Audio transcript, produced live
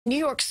New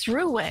York's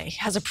Thruway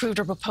has approved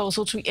a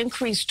proposal to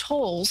increase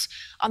tolls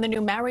on the new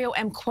Mario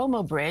M.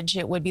 Cuomo Bridge.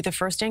 It would be the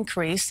first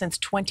increase since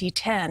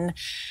 2010.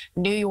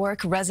 New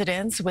York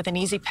residents with an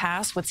easy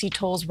pass would see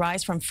tolls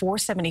rise from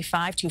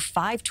 $4.75 to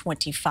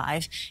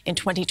 $5.25 in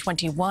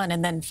 2021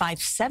 and then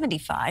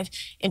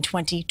 $5.75 in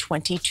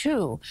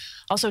 2022.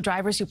 Also,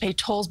 drivers who pay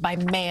tolls by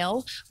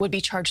mail would be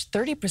charged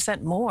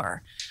 30%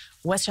 more.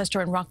 Westchester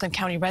and Rockland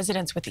County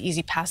residents with the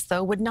Easy Pass,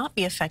 though, would not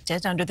be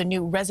affected under the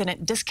new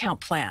resident discount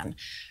plan.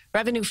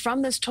 Revenue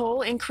from this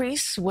toll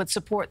increase would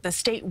support the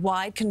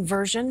statewide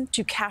conversion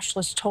to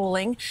cashless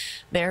tolling.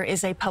 There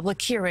is a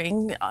public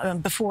hearing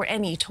before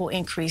any toll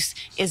increase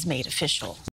is made official.